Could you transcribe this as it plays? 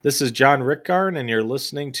This is John Rickgarn, and you're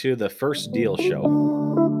listening to The First Deal Show.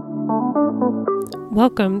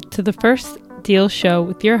 Welcome to The First Deal Show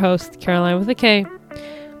with your host, Caroline with a K.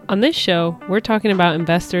 On this show, we're talking about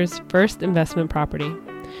investors' first investment property.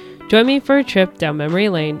 Join me for a trip down memory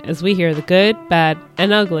lane as we hear the good, bad,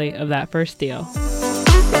 and ugly of that first deal.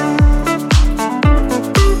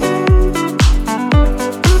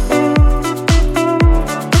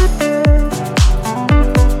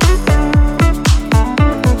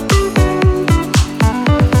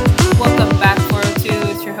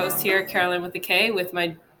 Here, Caroline with a K, with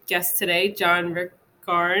my guest today, John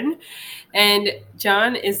Rickgarn. And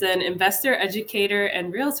John is an investor, educator,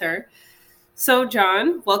 and realtor. So,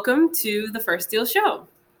 John, welcome to the First Deal Show.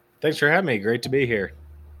 Thanks for having me. Great to be here.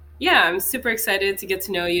 Yeah, I'm super excited to get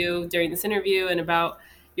to know you during this interview and about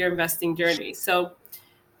your investing journey. So,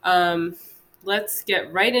 let's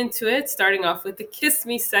get right into it, starting off with the Kiss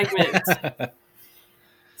Me segment.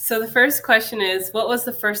 So the first question is, what was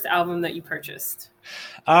the first album that you purchased?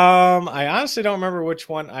 I honestly don't remember which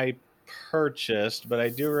one I purchased, but I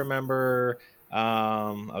do remember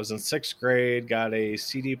I was in 6th grade, got a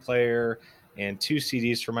CD player and 2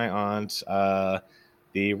 CDs for my aunt.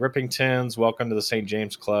 The Rippingtons, Welcome to the St.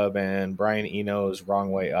 James Club, and Brian Eno's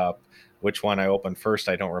Wrong Way Up. Which one I opened first,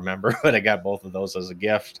 I don't remember, but I got both of those as a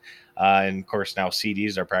gift. And of course, now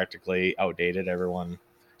CDs are practically outdated. Everyone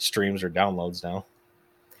streams or downloads now.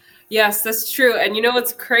 Yes, that's true. And you know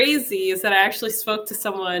what's crazy is that I actually spoke to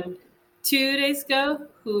someone 2 days ago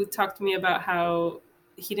who talked to me about how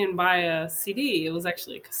he didn't buy a CD. It was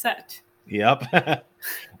actually a cassette. Yep.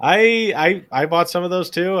 I bought some of those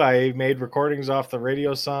too. I made recordings off the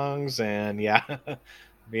radio songs, and yeah,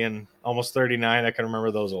 being almost 39, I can remember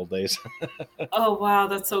those old days. Oh, wow.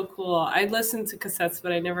 That's so cool. I listened to cassettes,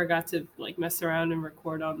 but I never got to mess around and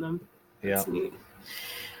record on them. That's neat.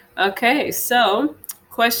 Okay, so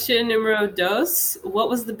question numero dos. What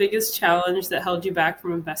was the biggest challenge that held you back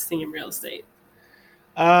from investing in real estate?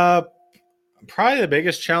 Probably the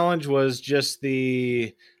biggest challenge was just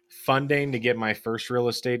the funding to get my first real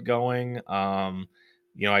estate going.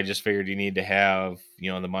 I just figured you need to have,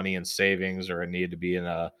 the money in savings, or it needed to be in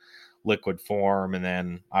a liquid form, and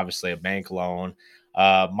then obviously a bank loan.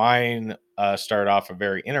 Mine started off a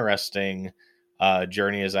very interesting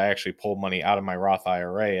journey as I actually pulled money out of my Roth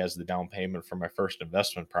IRA as the down payment for my first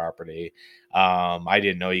investment property. I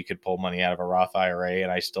didn't know you could pull money out of a Roth IRA,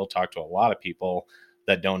 and I still talk to a lot of people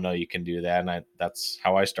that don't know you can do that. And that's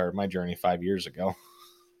how I started my journey 5 years ago.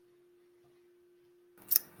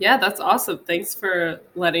 Yeah, that's awesome. Thanks for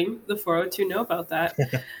letting the 402 know about that.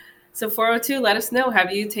 So 402, let us know.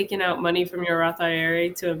 Have you taken out money from your Roth IRA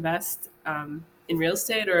to invest in real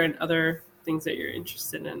estate or in other things that you're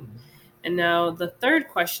interested in? And now the third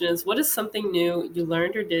question is, what is something new you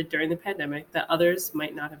learned or did during the pandemic that others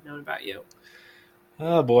might not have known about you?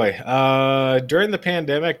 Oh boy. During the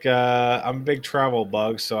pandemic, I'm a big travel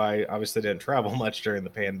bug, so I obviously didn't travel much during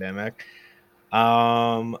the pandemic.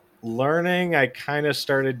 Learning, I kind of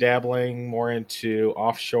started dabbling more into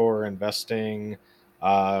offshore investing,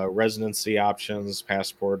 residency options,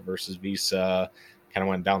 passport versus visa. Kind of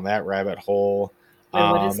went down that rabbit hole. Wait,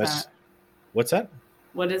 what is that? What's that?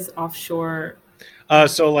 What is offshore?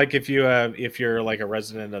 So like if you're like a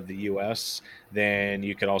resident of the U.S., then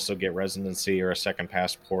you could also get residency or a second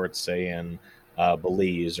passport, say in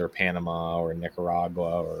Belize or Panama or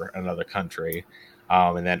Nicaragua or another country.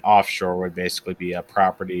 And then offshore would basically be a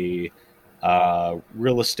property,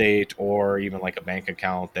 real estate, or even like a bank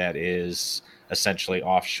account that is essentially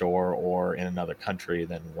offshore or in another country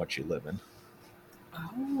than what you live in.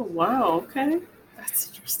 Oh, wow. Okay. That's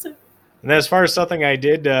interesting. And then as far as something I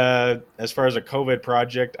did, as far as a COVID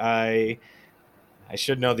project, I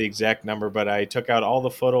should know the exact number, but I took out all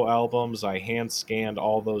the photo albums. I hand scanned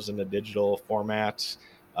all those in a digital format.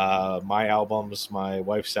 My albums, my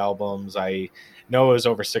wife's albums. I know it was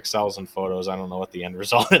over 6,000 photos. I don't know what the end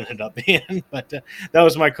result ended up being, but that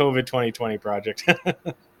was my COVID 2020 project.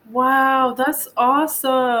 Wow, that's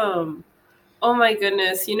awesome. Oh my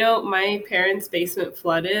goodness. My parents' basement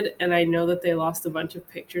flooded, and I know that they lost a bunch of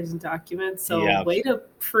pictures and documents. So Yeah. way to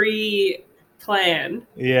pre-plan.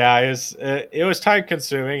 Yeah, it was time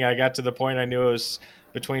consuming. I got to the point I knew it was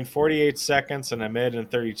between 48 seconds and a minute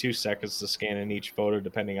and 32 seconds to scan in each photo,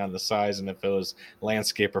 depending on the size and if it was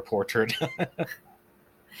landscape or portrait.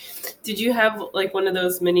 Did you have one of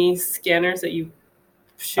those mini scanners that you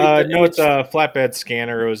shoot No, it's a flatbed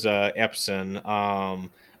scanner. It was Epson.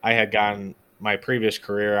 I had gotten my previous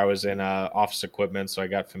career. I was in office equipment, so I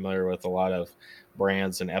got familiar with a lot of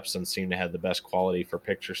brands, and Epson seemed to have the best quality for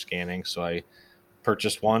picture scanning. So I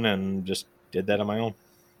purchased one and just did that on my own.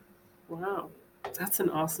 Wow. That's an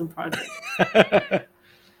awesome project.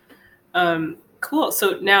 Cool.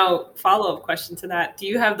 So now, follow-up question to that: do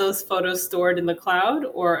you have those photos stored in the cloud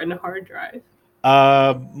or in a hard drive?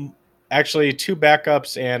 uh, Actually, two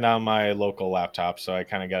backups and on my local laptop, so I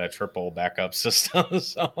kind of got a triple backup system.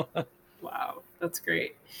 So, Wow, that's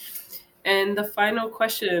great. And the final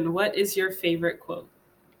question: what is your favorite quote?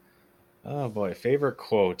 oh boy, favorite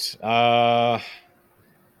quote. Trying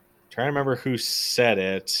to remember who said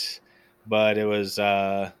it, but it was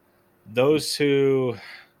those who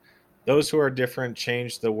those who are different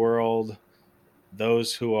change the world.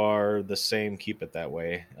 Those who are the same keep it that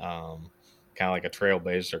way. Kind of like a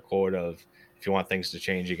trailblazer quote of, if you want things to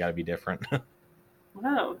change, you got to be different. Can't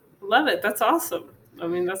Wow, love it. That's awesome. I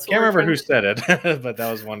mean, that's what we're remember trying who to. said it, but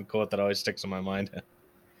that was one quote that always sticks in my mind.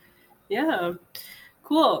 Yeah,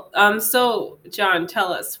 cool. So John,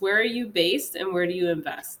 tell us, where are you based and where do you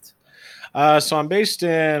invest? So I'm based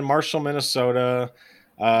in Marshall, Minnesota.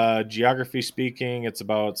 Geography speaking, it's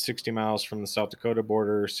about 60 miles from the South Dakota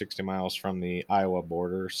border, 60 miles from the Iowa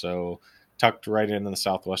border. So tucked right in the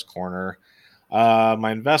southwest corner.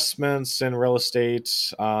 My investments in real estate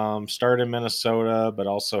start in Minnesota, but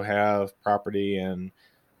also have property in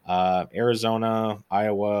Arizona,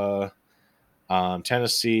 Iowa,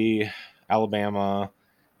 Tennessee, Alabama,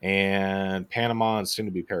 and Panama, and soon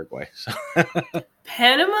to be Paraguay. So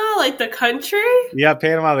Panama, like the country? yeah,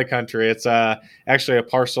 Panama, the country. It's actually a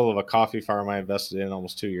parcel of a coffee farm I invested in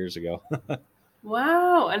almost 2 years ago.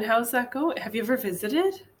 Wow. And how's that going? Have you ever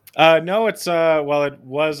visited? No, it's well, it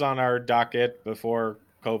was on our docket before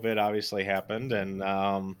COVID obviously happened, and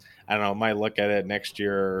I don't know, might look at it next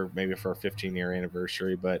year, maybe for a 15-year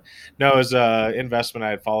anniversary. But no, it was a investment I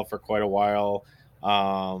had followed for quite a while.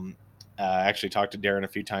 Actually talked to Darren a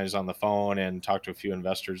few times on the phone and talked to a few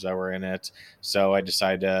investors that were in it. So I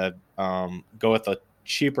decided to go with a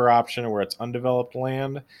cheaper option where it's undeveloped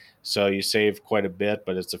land. So you save quite a bit,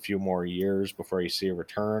 but it's a few more years before you see a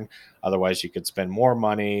return. Otherwise, you could spend more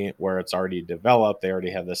money where it's already developed. They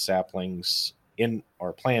already have the saplings in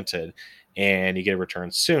or planted, and you get a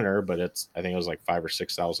return sooner. But it's, I think it was like $5,000 or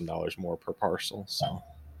 $6,000 more per parcel. So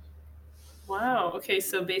Wow. Okay.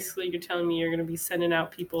 So basically, you're telling me you're going to be sending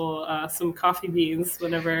out people some coffee beans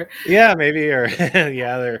whenever. yeah, maybe, or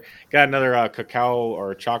yeah, they're got another cacao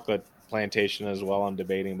or chocolate plantation as well. I'm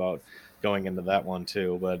debating about going into that one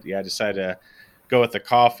too. But yeah, I decided to go with the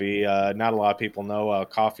coffee. Not a lot of people know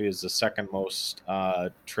coffee is the second most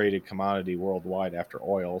traded commodity worldwide after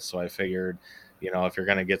oil. So I figured, if you're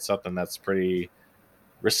going to get something that's pretty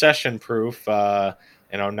recession proof,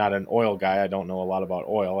 I'm not an oil guy. I don't know a lot about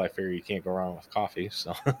oil. I figure you can't go wrong with coffee.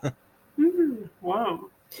 So Wow.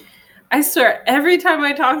 I swear, every time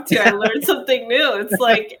I talk to you, I learn something new. It's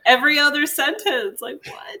like every other sentence. Like,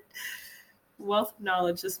 what? Wealth of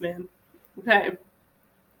knowledge, this man. Okay.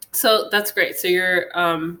 So that's great. So you're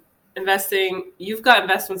investing, you've got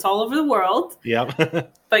investments all over the world,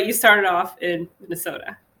 yep. but you started off in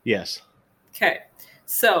Minnesota. Yes. Okay.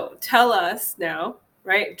 So tell us now,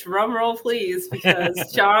 right? Drum roll, please,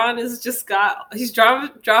 because John has just he's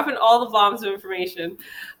dropping all the bombs of information.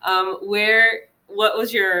 What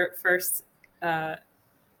was your first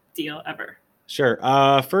deal ever?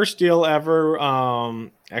 Sure. First deal ever.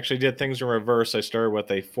 Actually did things in reverse. I started with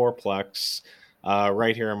a fourplex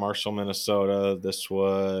right here in Marshall, Minnesota. This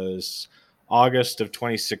was August of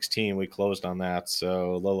 2016. We closed on that,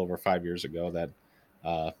 so a little over 5 years ago.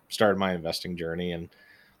 That started my investing journey. And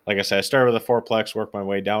like I said, I started with a fourplex, worked my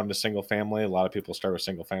way down to single family. A lot of people start with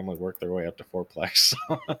single family, work their way up to fourplex.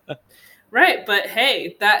 Right, but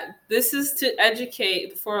hey, this is to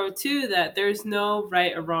educate the 402 that there's no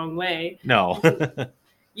right or wrong way. No.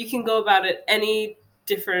 You can go about it any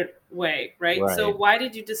different way, right? So Right. why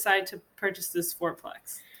did you decide to purchase this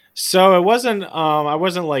fourplex? So it wasn't I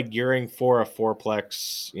wasn't like gearing for a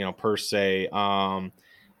fourplex, per se.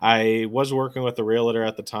 I was working with a realtor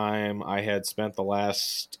at the time. I had spent the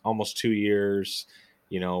last almost 2 years,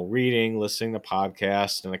 reading, listening to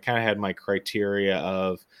podcasts, and I kind of had my criteria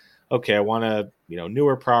of, okay, I want a,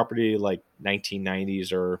 newer property like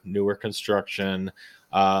 1990s or newer construction,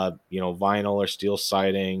 vinyl or steel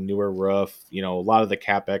siding, newer roof, a lot of the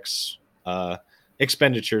CapEx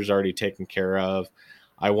expenditures already taken care of.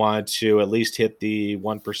 I wanted to at least hit the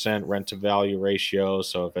 1% rent to value ratio.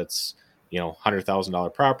 So if it's,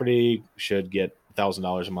 $100,000 property, should get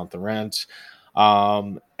 $1,000 a month in rent.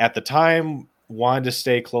 At the time, wanted to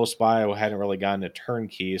stay close by. I hadn't really gotten a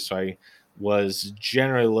turnkey. So I was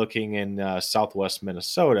generally looking in Southwest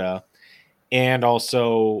Minnesota, and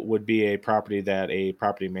also would be a property that a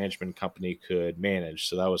property management company could manage.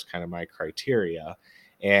 So that was kind of my criteria.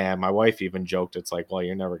 And my wife even joked, it's like, well,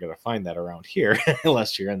 you're never going to find that around here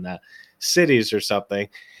unless you're in the cities or something.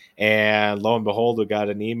 And lo and behold, we got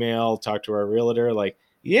an email, talked to our realtor, like,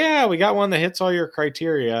 yeah, we got one that hits all your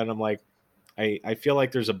criteria. And I'm like, I feel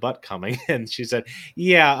like there's a but coming. And she said,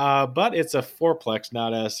 yeah, but it's a fourplex,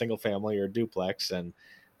 not a single family or duplex. And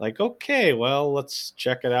like, okay, well, let's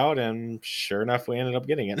check it out. And sure enough, we ended up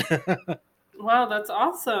getting it. Wow, that's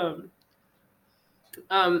awesome.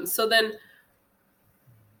 So then,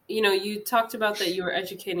 you talked about that you were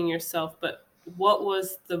educating yourself, but what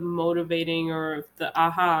was the motivating or the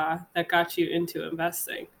aha that got you into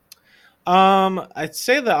investing? I'd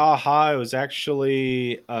say the aha was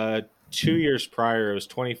actually 2 years prior. It was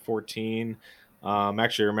 2014.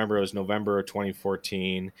 Actually, I remember it was November of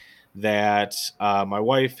 2014 that my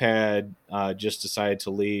wife had just decided to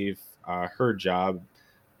leave her job,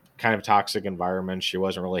 kind of toxic environment. She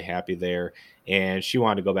wasn't really happy there, and she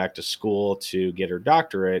wanted to go back to school to get her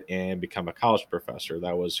doctorate and become a college professor.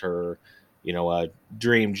 That was her, a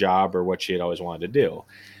dream job or what she had always wanted to do.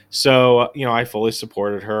 So, I fully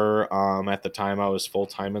supported her. At the time, I was full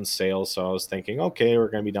time in sales, so I was thinking, okay, we're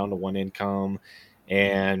going to be down to one income,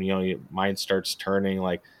 and your mind starts turning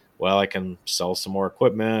like, well, I can sell some more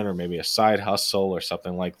equipment or maybe a side hustle or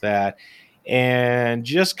something like that, and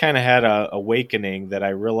just kind of had a awakening that I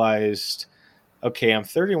realized, okay, I'm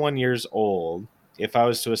 31 years old. If I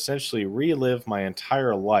was to essentially relive my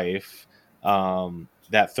entire life,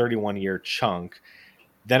 that 31-year chunk,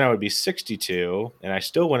 then I would be 62, and I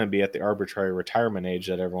still wouldn't be at the arbitrary retirement age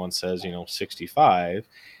that everyone says, 65.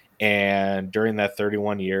 And during that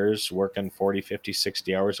 31 years, working 40, 50,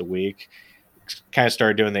 60 hours a week, kind of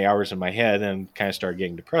started doing the hours in my head and kind of started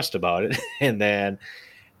getting depressed about it. And then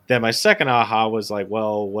my second aha was like,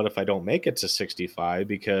 well, what if I don't make it to 65?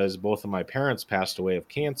 Because both of my parents passed away of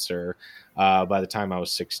cancer by the time I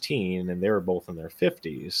was 16, and they were both in their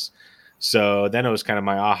 50s. So then it was kind of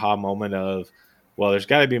my aha moment of, well, there's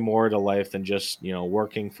got to be more to life than just,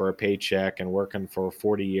 working for a paycheck and working for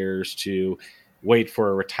 40 years to wait for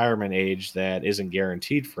a retirement age that isn't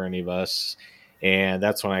guaranteed for any of us. And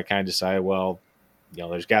that's when I kind of decided, well,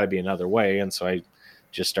 there's got to be another way. And so I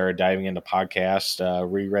just started diving into podcasts,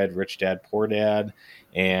 reread Rich Dad Poor Dad,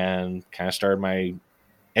 and kind of started my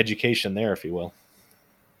education there, if you will.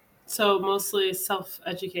 So mostly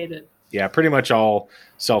self-educated. Yeah, pretty much all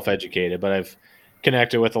self-educated, but I've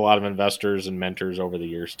connected with a lot of investors and mentors over the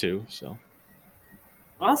years too. So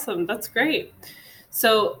Awesome, that's great.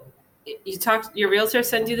 So you talked. Your realtor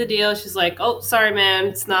sends you the deal. She's like, "Oh, sorry, man,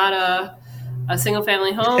 it's not a single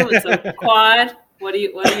family home. It's a quad. What do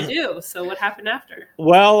you do?" So what happened after?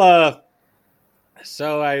 well,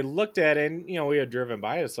 so I looked at it, and we had driven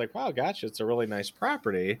by it. It's like, wow, gosh, it's a really nice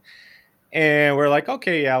property, and we're like,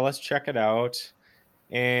 okay, yeah, let's check it out.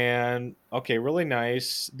 And okay, really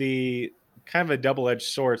nice. The kind of a double-edged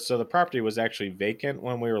sword. So the property was actually vacant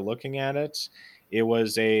when we were looking at it. It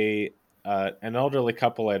was an elderly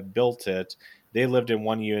couple had built it. They lived in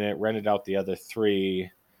one unit, rented out the other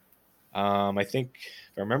three. I think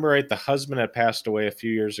if I remember right, the husband had passed away a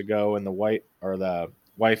few years ago, and the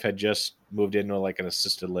wife had just moved into like an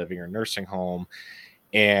assisted living or nursing home,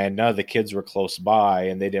 and none of the kids were close by,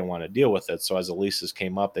 and they didn't want to deal with it. So as the leases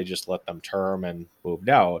came up, they just let them term and moved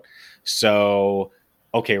out. So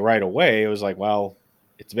okay, right away it was like, well,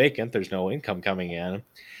 it's vacant, there's no income coming in.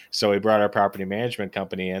 So we brought our property management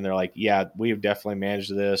company in. They're like, yeah, we've definitely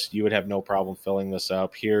managed this, you would have no problem filling this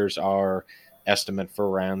up, here's our estimate for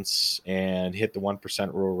rents, and hit the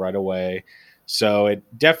 1% rule right away. So it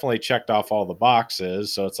definitely checked off all the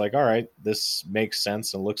boxes. So it's like, all right, this makes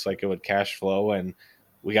sense and looks like it would cash flow, and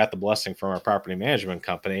we got the blessing from our property management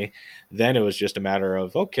company. Then it was just a matter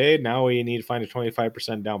of, okay, now we need to find a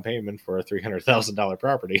 25% down payment for a $300,000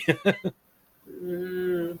 property.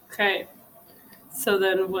 Okay. So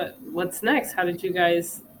then what's next? How did you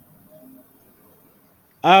guys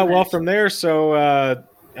Well, manage? from there, so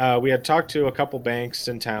we had talked to a couple banks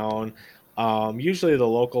in town. Usually the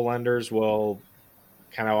local lenders will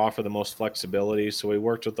kind of offer the most flexibility. So we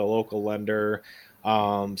worked with the local lender.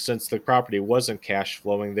 Since the property wasn't cash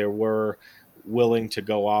flowing, they were willing to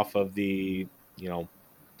go off of the, you know,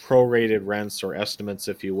 prorated rents or estimates,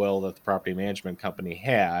 if you will, that the property management company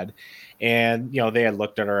had. And, they had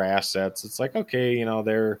looked at our assets. It's like, okay,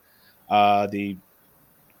 they're the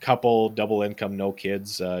couple double income, no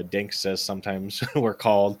kids, dinks as sometimes we're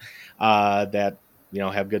called, that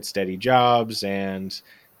have good steady jobs and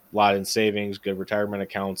a lot in savings, good retirement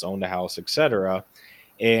accounts, owned a house, etc.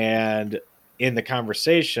 And in the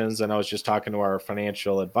conversations, and I was just talking to our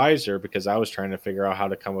financial advisor because I was trying to figure out how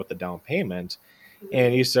to come up with the down payment,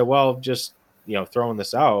 and he said, well, just throwing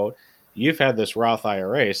this out, you've had this Roth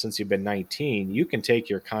IRA since you've been 19. You can take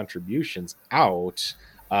your contributions out,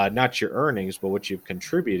 not your earnings, but what you've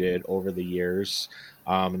contributed over the years.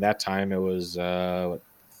 And that time it was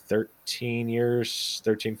 13 years,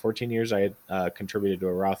 13, 14 years, I had contributed to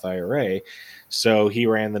a Roth IRA. So he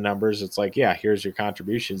ran the numbers. It's like, yeah, here's your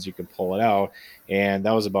contributions. You can pull it out. And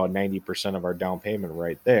that was about 90% of our down payment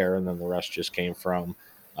right there. And then the rest just came from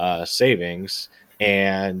savings.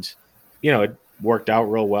 And, it worked out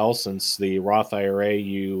real well since the Roth IRA,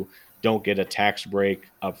 you don't get a tax break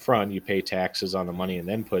up front. You pay taxes on the money and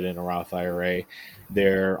then put in a Roth IRA.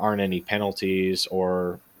 There aren't any penalties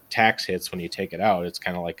or tax hits when you take it out. It's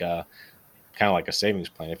kind of like a savings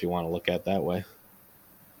plan if you want to look at it that way.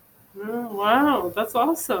 Oh, wow, that's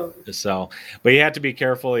awesome. So, but you have to be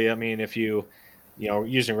careful. I mean, if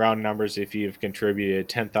using round numbers, if you've contributed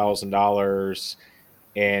 $10,000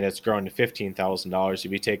 and it's grown to $15,000,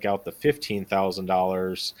 if you take out the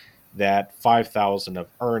 $15,000, that 5,000 of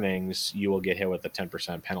earnings, you will get hit with a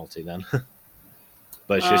 10% penalty then.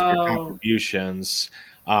 But it's just your Oh, contributions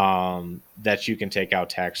that you can take out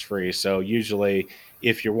tax free. So usually,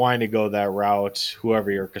 if you're wanting to go that route,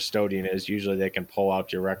 whoever your custodian is, usually they can pull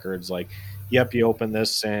out your records. Like, yep, you opened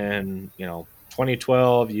this in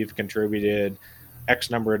 2012. You've contributed X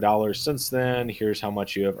number of dollars since then. Here's how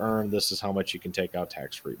much you have earned. This is how much you can take out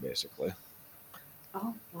tax free, basically.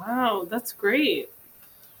 oh, wow, that's great.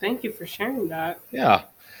 Thank you for sharing that. Yeah,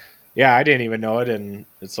 yeah, I didn't even know it, and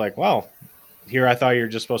it's like, well, here I thought you were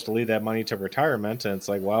just supposed to leave that money to retirement, and it's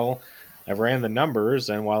like, well, I've ran the numbers,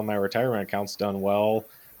 and while my retirement account's done well,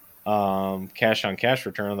 cash on cash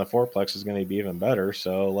return on the fourplex is going to be even better.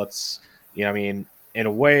 So I mean, in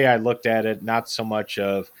a way, I looked at it not so much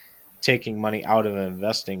of taking money out of an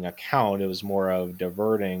investing account; it was more of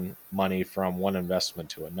diverting money from one investment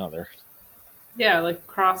to another. Yeah, like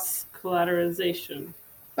cross collateralization.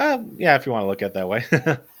 Yeah, if you want to look at it that way.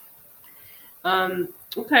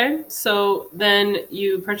 Okay, so then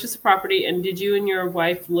you purchased a property, and did you and your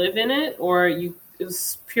wife live in it, or it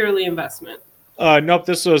was purely investment? Nope,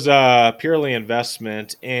 this was purely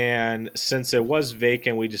investment, and since it was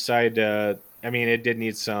vacant, we decided to. I mean, it did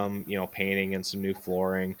need some, painting and some new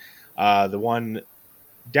flooring. The one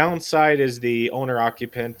downside is the owner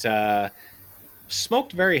occupant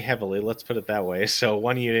smoked very heavily. Let's put it that way. So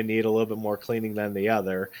one unit needed a little bit more cleaning than the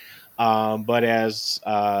other. But as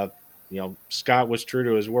Scott was true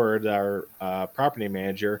to his word, our property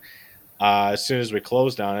manager, as soon as we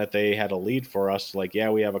closed on it, they had a lead for us. Like, yeah,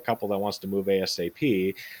 we have a couple that wants to move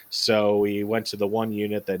ASAP. So we went to the one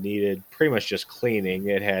unit that needed pretty much just cleaning.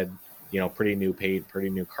 It had, pretty new paint, pretty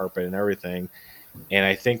new carpet, and everything. And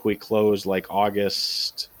I think we closed like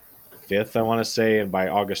August 5th, I want to say. And by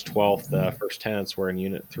August 12th, the first tenants were in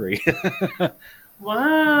unit 3.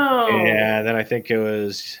 Wow. And then I think it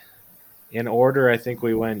was in order. I think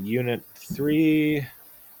we went unit 3,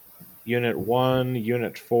 Unit 1,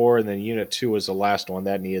 Unit 4, and then Unit 2 was the last one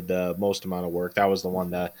that needed the most amount of work. That was the one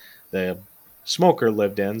that the smoker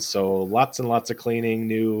lived in. So lots and lots of cleaning,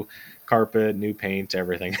 new carpet, new paint,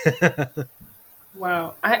 everything.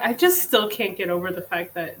 Wow. I just still can't get over the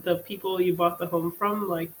fact that the people you bought the home from,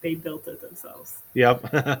 like, they built it themselves.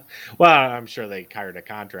 Yep. Well, I'm sure they hired a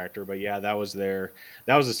contractor, but yeah, that was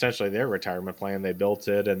essentially their retirement plan. They built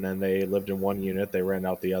it and then they lived in one unit. They rent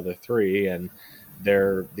out the other three, and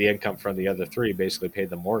the income from the other three basically paid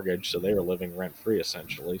the mortgage, so they were living rent free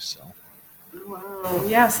essentially. So Wow.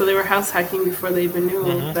 Yeah, so they were house hacking before they even knew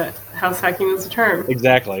hmm that house hacking was a term.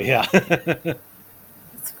 exactly, yeah.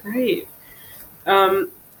 That's great.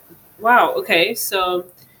 Um, wow. Okay. So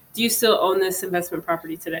do you still own this investment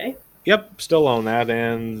property today? Yep, still own that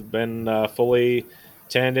and been fully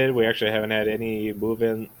tenanted. We actually haven't had any move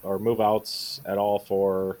in or move outs at all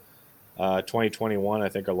for 2021. I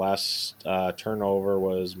think our last turnover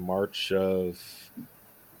was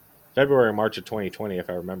February, March of 2020, if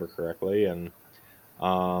I remember correctly, and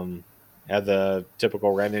um, had the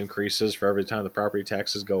typical rent increases for every time the property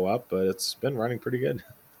taxes go up, but it's been running pretty good.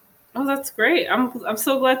 Oh, that's great. I'm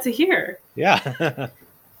so glad to hear. Yeah.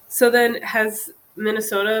 So then has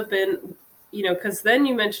Minnesota been, because then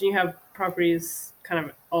you mentioned you have properties kind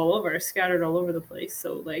of all over, scattered all over the place.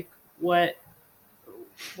 So like what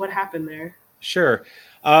happened there? Sure.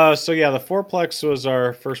 So yeah, the fourplex was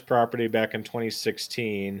our first property back in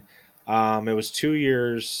 2016. It was 2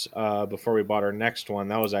 years before we bought our next one.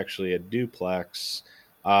 That was actually a duplex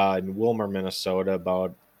in Wilmer,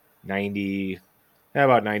 Minnesota, 90,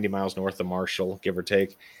 about 90 miles north of Marshall, give or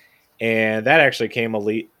take. And that actually came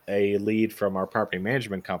a lead from our property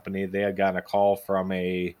management company. They had gotten a call from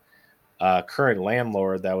a current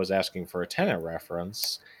landlord that was asking for a tenant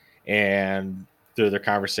reference, and through their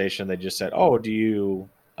conversation, they just said, "Oh, do you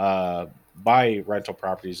buy rental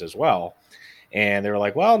properties as well?" And they were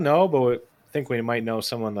like, "Well, no, but we think we might know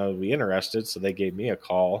someone that would be interested." So they gave me a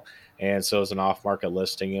call, and so it was an off-market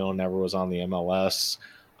listing. Never was on the MLS.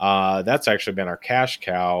 That's actually been our cash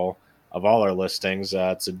cow of all our listings.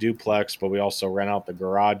 It's a duplex, but we also rent out the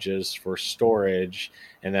garages for storage,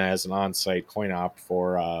 and then as an on-site coin op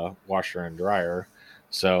for washer and dryer.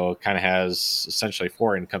 So it kind of has essentially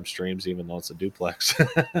four income streams, even though it's a duplex.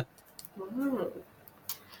 Oh.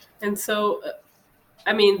 And so,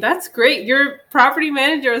 I mean, that's great. Your property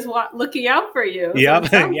manager is looking out for you, is what Yep. it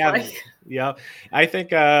sounds Yeah. like. Yep. I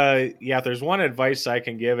think yeah, if there's one advice I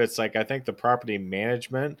can give, it's like I think the property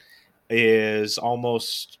management is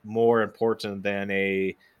almost more important than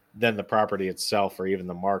the property itself or even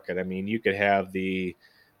the market. I mean, you could have the,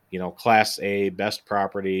 class A best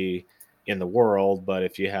property in the world, but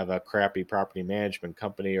if you have a crappy property management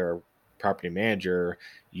company or property manager,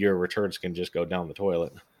 your returns can just go down the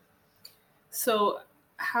toilet. So,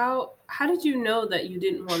 how did you know that you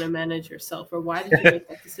didn't want to manage yourself, or why did you make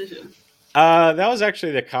that decision? That was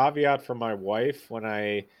actually the caveat from my wife when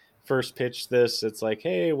I first pitched this. It's like,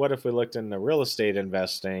 hey, what if we looked into real estate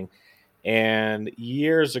investing? And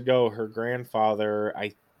years ago, her grandfather,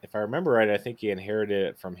 if I remember right, I think he inherited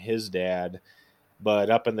it from his dad.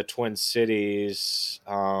 But up in the Twin Cities,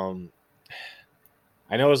 I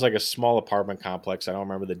know it was like a small apartment complex. I don't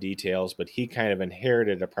remember the details, but he kind of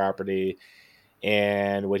inherited a property,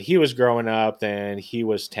 and when he was growing up, then he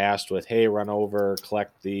was tasked with, hey, run over,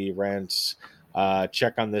 collect the rents,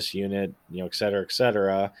 check on this unit, et cetera, et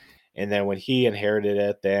cetera. And then when he inherited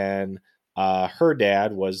it, then her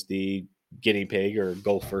dad was the guinea pig or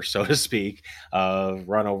gopher, so to speak, of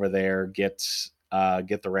run over there, get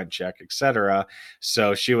the rent check, et cetera.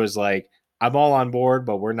 So she was like, I'm all on board,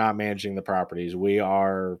 but we're not managing the properties. We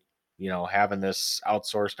are, having this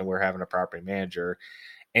outsourced and we're having a property manager.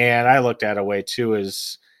 And I looked at a way too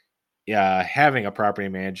is having a property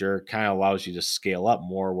manager kind of allows you to scale up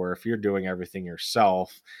more. Where if you're doing everything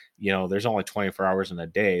yourself, there's only 24 hours in a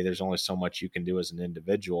day. There's only so much you can do as an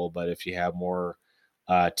individual. But if you have more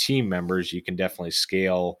team members, you can definitely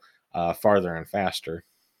scale farther and faster.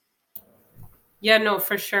 Yeah, no,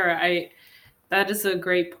 for sure. I That is a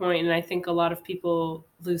great point, and I think a lot of people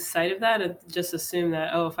lose sight of that and just assume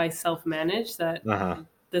that, oh, if I self manage, that Uh huh.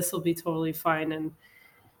 this will be totally fine. And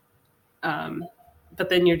um, but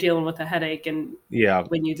then you're dealing with a headache, and Yeah.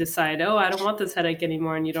 when you decide, oh, I don't want this headache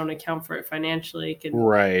anymore, and you don't account for it financially, it can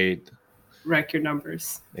Right. wreck your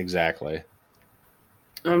numbers. Exactly.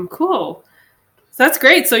 Cool. So that's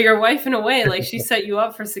great. So your wife, in a way, like she set you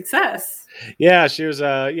up for success. Yeah, she was.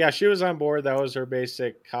 Yeah, she was on board. That was her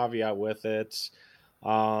basic caveat with it.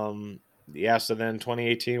 Um, yeah. So then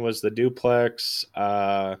 2018 was the duplex.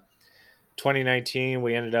 2019,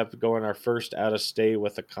 we ended up going our first out of state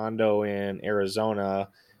with a condo in Arizona,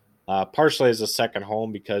 partially as a second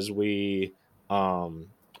home because or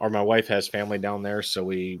my wife has family down there, so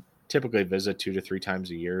we typically visit 2 to 3 times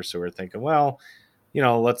a year. So we're thinking, well,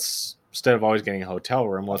 let's instead of always getting a hotel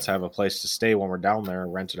room, let's have a place to stay when we're down there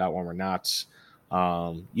and rent it out when we're not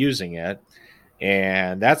using it.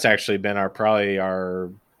 And that's actually been probably our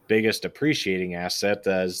biggest appreciating asset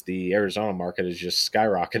as the Arizona market has just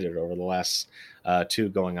skyrocketed over the last 2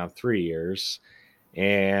 going on 3 years.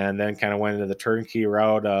 And then kind of went into the turnkey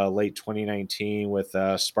route late 2019 with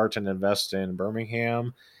Spartan Invest in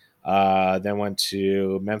Birmingham. Then went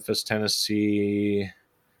to Memphis, Tennessee.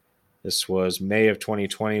 This was May of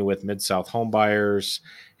 2020 with Mid South Home Buyers.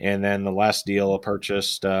 And then the last deal I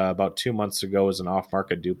purchased about 2 months ago was an off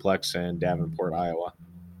market duplex in Davenport, Iowa.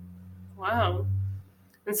 Wow.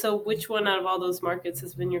 And so, which one out of all those markets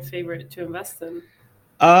has been your favorite to invest in?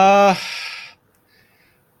 Uh,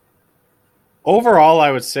 Overall,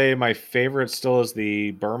 I would say my favorite still is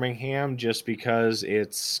the Birmingham just because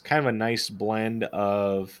it's kind of a nice blend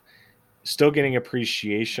of still getting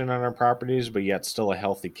appreciation on our properties, but yet still a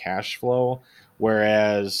healthy cash flow.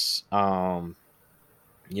 Whereas, some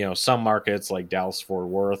markets like Dallas Fort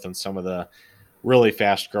Worth and some of the really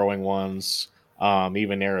fast growing ones,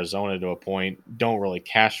 even Arizona to a point, don't really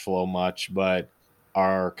cash flow much, but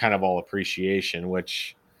are kind of all appreciation,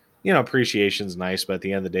 which, appreciation's nice, but at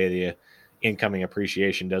the end of the day, the incoming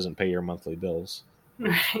appreciation doesn't pay your monthly bills.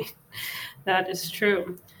 Right. That is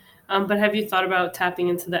true. But have you thought about tapping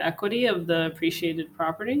into the equity of the appreciated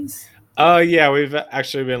properties? Yeah, we've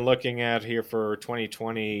actually been looking at here for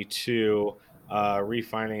 2022,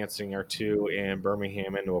 refinancing our two in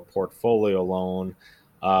Birmingham into a portfolio loan.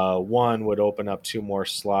 One would open up two more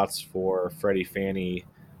slots for Freddie Fannie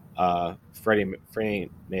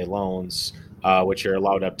Mae loans. which are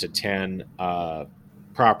allowed up to 10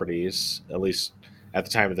 properties, at least at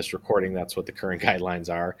the time of this recording. That's what the current guidelines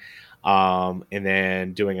are. And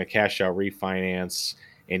then doing a cash out refinance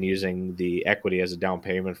and using the equity as a down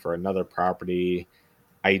payment for another property.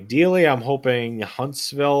 Ideally, I'm hoping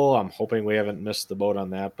Huntsville. I'm hoping we haven't missed the boat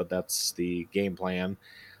on that, but that's the game plan.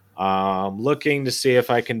 Looking to see if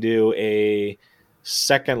I can do a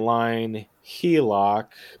second line HELOC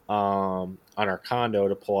on our condo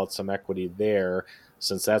to pull out some equity there,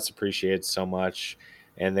 since that's appreciated so much.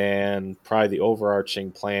 And then probably the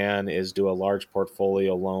overarching plan is do a large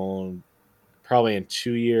portfolio loan, probably in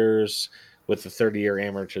 2 years, with the 30-year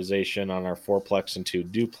amortization on our fourplex and two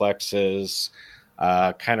duplexes.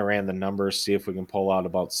 Kind of ran the numbers, see if we can pull out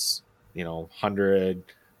about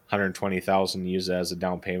 120,000, use it as a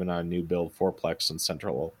down payment on a new build fourplex in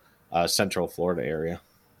Central Florida area.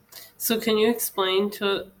 So, can you explain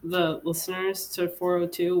to the listeners to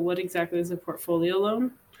 402 what exactly is a portfolio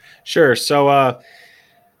loan? Sure. So,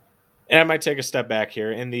 and I might take a step back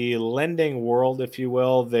here. In the lending world, if you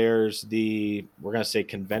will, there's we're going to say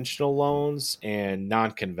conventional loans and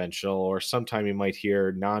non conventional, or sometime you might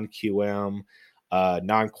hear non QM,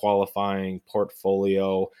 non qualifying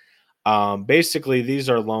portfolio. Basically, these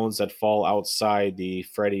are loans that fall outside the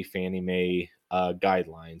Freddie Fannie Mae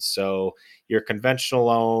guidelines. So your conventional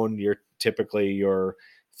loan, typically your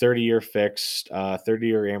 30-year fixed,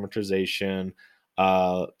 30-year amortization,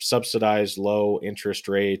 subsidized low interest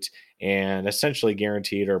rate, and essentially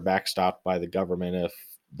guaranteed or backstopped by the government if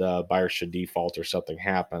the buyer should default or something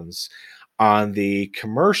happens. On the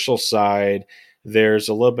commercial side, there's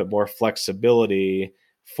a little bit more flexibility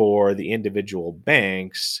for the individual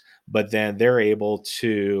banks, but then they're able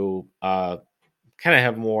to kind of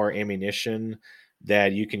have more ammunition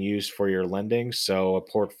that you can use for your lending. So a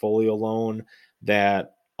portfolio loan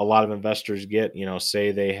that a lot of investors get,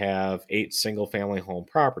 say they have 8 single family home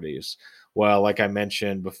properties. Well, like I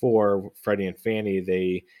mentioned before, Freddie and Fannie,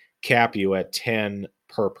 they cap you at 10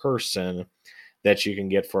 per person that you can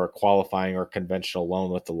get for a qualifying or conventional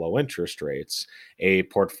loan with the low interest rates. A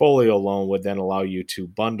portfolio loan would then allow you to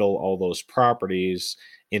bundle all those properties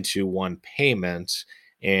into one payment,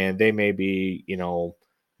 and they may be,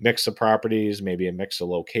 mix of properties, maybe a mix of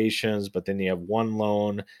locations, but then you have one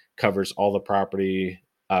loan covers all the properties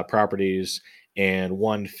and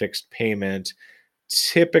one fixed payment.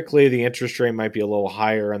 Typically, the interest rate might be a little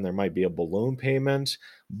higher and there might be a balloon payment,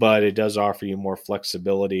 but it does offer you more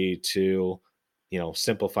flexibility to,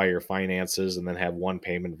 simplify your finances and then have one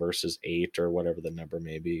payment versus 8 or whatever the number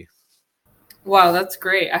may be. Wow, that's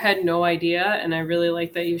great. I had no idea, and I really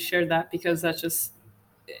like that you shared that because that's just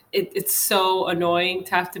it's so annoying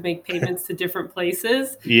to have to make payments to different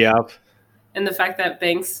places. Yep. And the fact that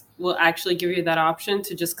banks will actually give you that option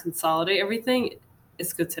to just consolidate everything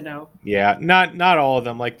is good to know. Yeah. Not all of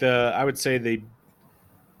them. I would say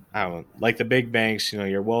I don't know, like the big banks,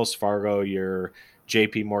 your Wells Fargo, your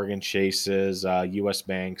JP Morgan Chases, US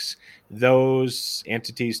banks, those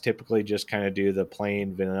entities typically just kind of do the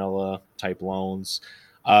plain vanilla type loans.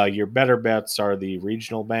 Your better bets are the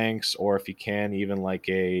regional banks, or if you can, even like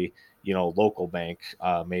a, local bank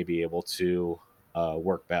may be able to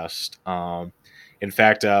work best. In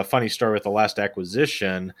fact, a funny story with the last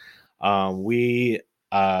acquisition, we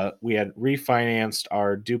had refinanced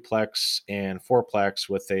our duplex and fourplex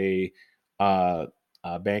with a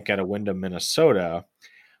bank out of Windham, Minnesota.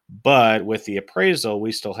 But with the appraisal,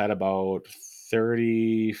 we still had about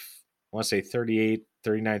 30, I want to say 38,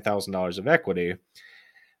 $39,000 of equity.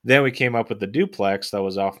 Then we came up with the duplex that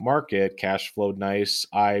was off market, cash flowed nice.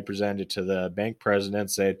 I presented to the bank president,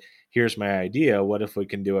 said, here's my idea. What if we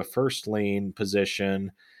can do a first lien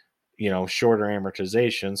position, shorter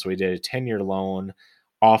amortization? So we did a 10-year loan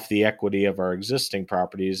off the equity of our existing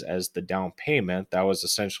properties as the down payment. That was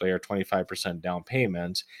essentially our 25% down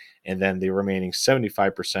payment. And then the remaining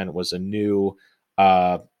 75% was a new,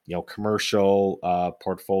 commercial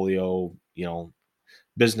portfolio,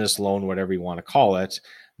 business loan, whatever you want to call it.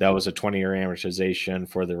 That was a 20-year amortization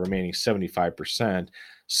for the remaining 75%.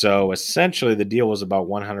 So essentially, the deal was about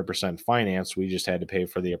 100% financed. We just had to pay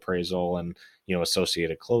for the appraisal and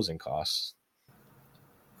associated closing costs.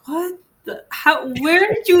 What?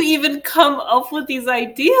 Where did you even come up with these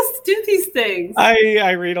ideas to do these things?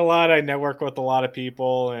 I read a lot. I network with a lot of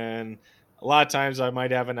people, and a lot of times I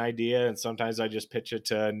might have an idea, and sometimes I just pitch it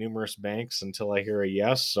to numerous banks until I hear a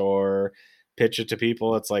yes, or pitch it to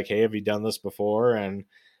people. It's like, hey, have you done this before? And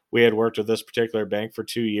we had worked with this particular bank for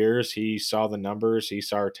 2 years. He saw the numbers, he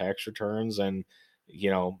saw our tax returns, and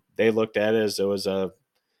they looked at it as it was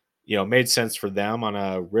made sense for them on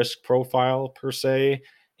a risk profile per se.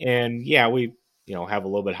 And yeah, we have a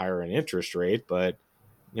little bit higher an interest rate, but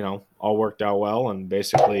all worked out well, and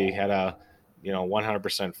basically had a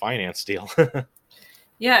 100% finance deal.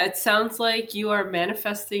 Yeah, it sounds like you are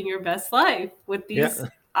manifesting your best life with these Yeah,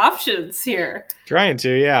 options here. trying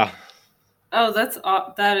to, yeah. Oh,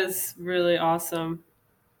 that is really awesome.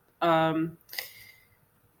 Um,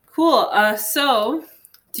 cool. So,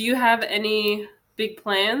 do you have any big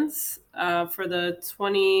plans for the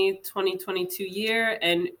 2022 year,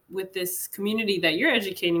 and with this community that you're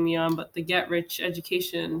educating me on, but the Get Rich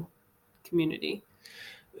Education community?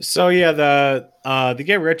 So yeah, the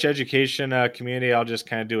Get Rich Education community, I'll just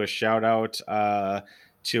kind of do a shout out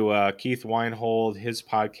to Keith Weinhold, his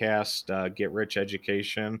podcast, Get Rich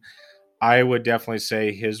Education. I would definitely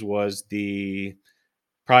say his was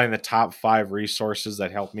probably in the top 5 resources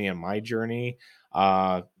that helped me in my journey.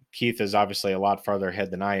 Keith is obviously a lot farther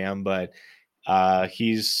ahead than I am, but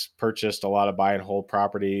he's purchased a lot of buy and hold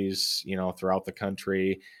properties, throughout the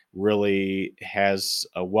country. Really has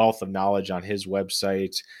a wealth of knowledge on his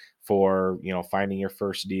website for, finding your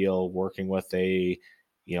first deal, working with a,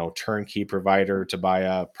 turnkey provider to buy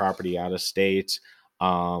a property out of state.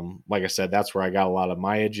 Like I said, that's where I got a lot of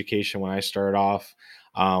my education when I started off.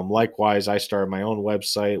 Likewise, I started my own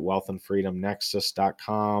website,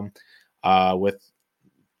 wealthandfreedomnexus.com, with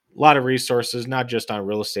a lot of resources, not just on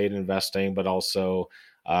real estate investing, but also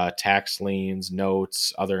tax liens,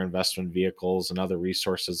 notes, other investment vehicles, and other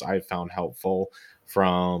resources I've found helpful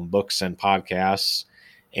from books and podcasts.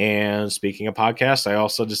 And speaking of podcasts, I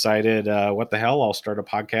also decided, what the hell, I'll start a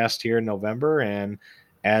podcast here in November. And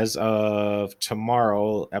as of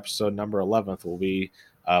tomorrow, episode number 11th will be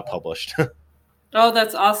published. Oh,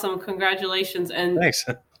 that's awesome. Congratulations. And Thanks.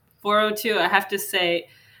 402, I have to say,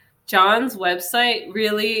 John's website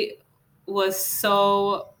really was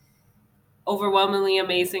so overwhelmingly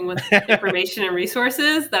amazing with information and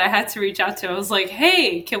resources that I had to reach out to him. I was like,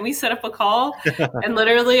 hey, can we set up a call? And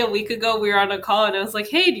literally a week ago, we were on a call, and I was like,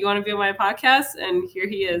 hey, do you want to be on my podcast? And here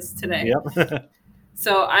he is today. Yep.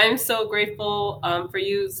 So I'm so grateful for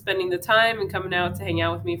you spending the time and coming out to hang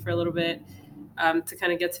out with me for a little bit, to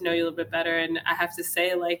kind of get to know you a little bit better. And I have to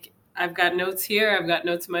say, like, I've got notes here. I've got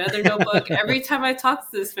notes in my other notebook. Every time I talk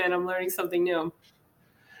to this man, I'm learning something new.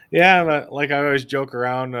 Yeah, but like I always joke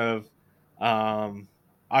around of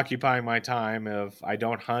occupying my time. If I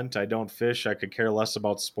don't hunt, I don't fish, I could care less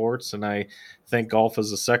about sports, and I think golf is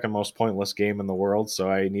the second most pointless game in the world. So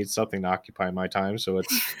I need something to occupy my time. So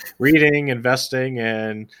it's reading, investing,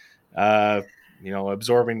 and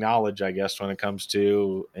absorbing knowledge, I guess, when it comes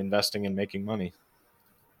to investing and making money.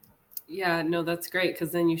 Yeah, no, that's great,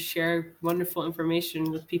 because then you share wonderful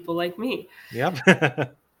information with people like me. Yep.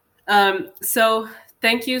 So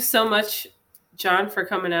thank you so much, John, for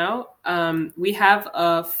coming out. We have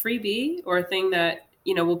a freebie, or a thing that,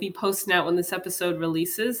 we'll be posting out when this episode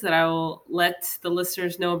releases, that I will let the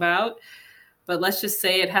listeners know about. But let's just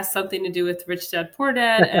say it has something to do with Rich Dad Poor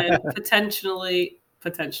Dad, and potentially,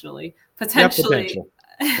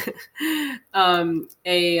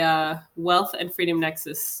 a Wealth and Freedom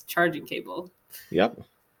Nexus charging cable. Yep.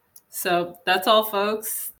 So that's all,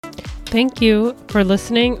 folks. Thank you for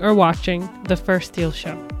listening or watching The First Deal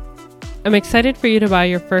Show. I'm excited for you to buy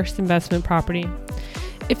your first investment property.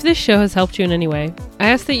 If this show has helped you in any way, I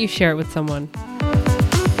ask that you share it with someone.